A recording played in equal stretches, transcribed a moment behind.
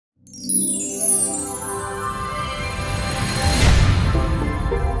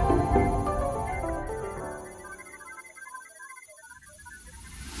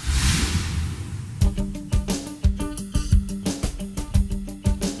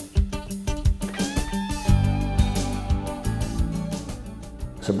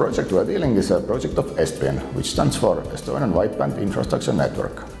The project we are dealing is a project of EstWin, which stands for Estonian Wideband Infrastructure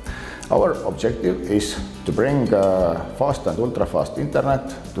Network. Our objective is to bring fast and ultra-fast internet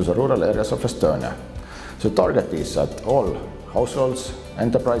to the rural areas of Estonia. The target is that all households,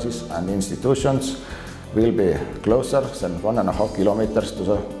 enterprises and institutions will be closer than 1.5 kilometers to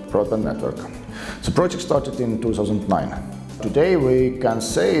the broadband network. The project started in 2009. Today we can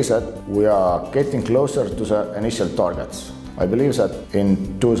say that we are getting closer to the initial targets. I believe that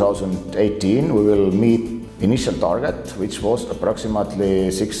in 2018 we will meet initial target, which was approximately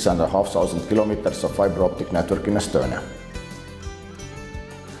 6,500 kilometers of fiber optic network in Estonia.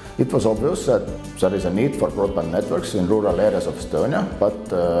 It was obvious that there is a need for broadband networks in rural areas of Estonia,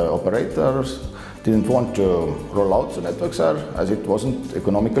 but operators didn't want to roll out the networks there as it wasn't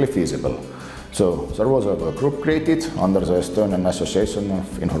economically feasible. So there was a group created under the Estonian Association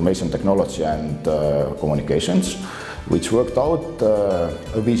of Information Technology and Communications, which worked out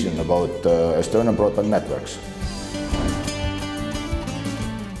a vision about Estonian broadband networks.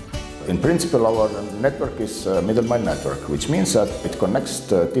 In principle, our network is a middle mile network, which means that it connects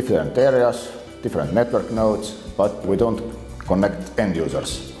different areas, different network nodes, but we don't connect end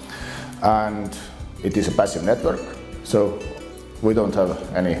users. And it is a passive network, so we don't have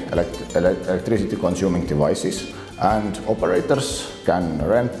any electricity consuming devices, and operators can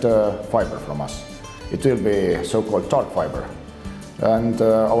rent fiber from us. It will be so-called dark fiber. And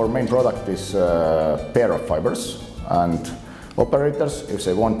our main product is a pair of fibers, and operators, if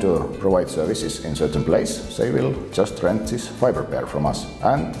they want to provide services in certain place, they will just rent this fiber pair from us,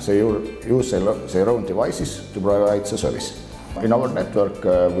 and they use their own devices to provide the service. In our network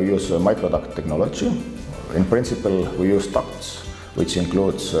we use MICRODUCT technology. In principle we use ducts, which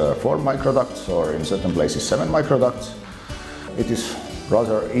includes 4 microducts, or in certain places 7 microducts. It is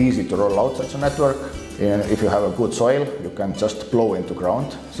rather easy to roll out such a network. If you have a good soil, you can just blow into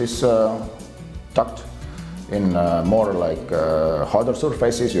ground this duct. In more like harder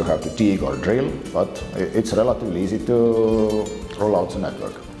surfaces, you have to dig or drill, but it's relatively easy to roll out the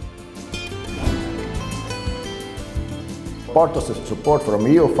network. Part of the support from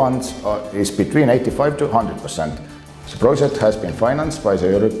EU funds is between 85% to 100%. The project has been financed by the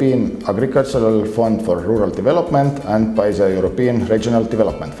European Agricultural Fund for Rural Development and by the European Regional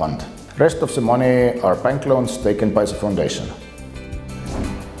Development Fund. The rest of the money are bank loans taken by the foundation.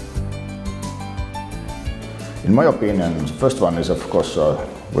 In my opinion, the first one is, of course,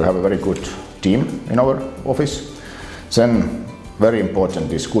 we have a very good team in our office. Then, very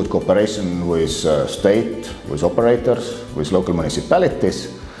important is good cooperation with state, with operators, with local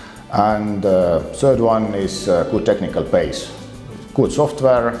municipalities. And third one is good technical base, good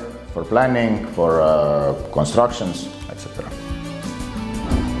software for planning, for constructions, etc.